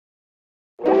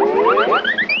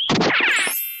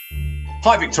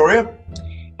Hi, Victoria.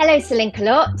 Hello,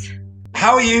 Celine-Calotte.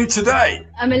 How are you today?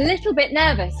 I'm a little bit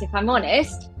nervous, if I'm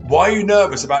honest. Why are you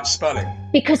nervous about spelling?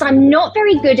 Because I'm not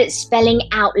very good at spelling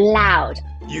out loud.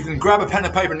 You can grab a pen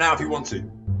and paper now if you want to.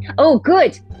 Oh,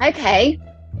 good. Okay.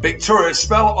 Victoria,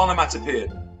 spell onomatopoeia.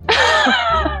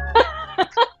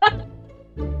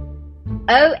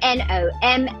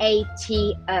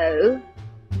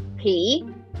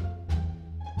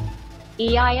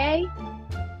 O-N-O-M-A-T-O-P-E-I-A?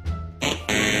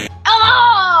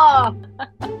 Oh!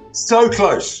 So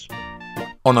close.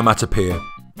 Onomatopoeia.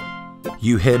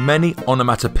 You hear many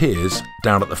onomatopoeias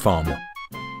down at the farm.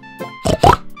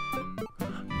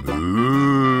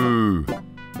 Moo.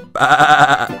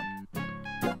 Bah.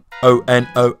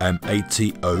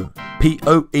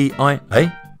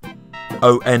 O-N-O-M-A-T-O-P-O-E-I-A.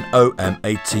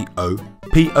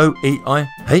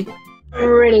 O-N-O-M-A-T-O-P-O-E-I-A.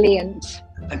 Brilliant.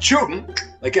 And children,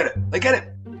 they get it. They get it.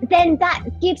 Then that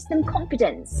gives them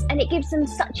confidence and it gives them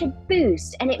such a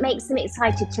boost and it makes them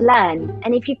excited to learn.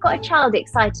 And if you've got a child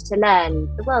excited to learn,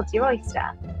 the world's your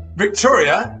oyster.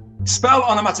 Victoria, spell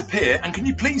onomatopoeia, and can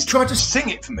you please try to sing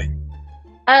it for me?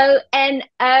 O-N-O-M-A-T-O-P-O-E-I-A.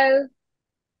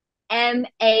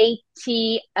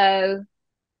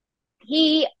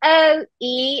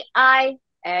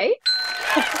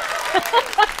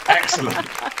 Excellent.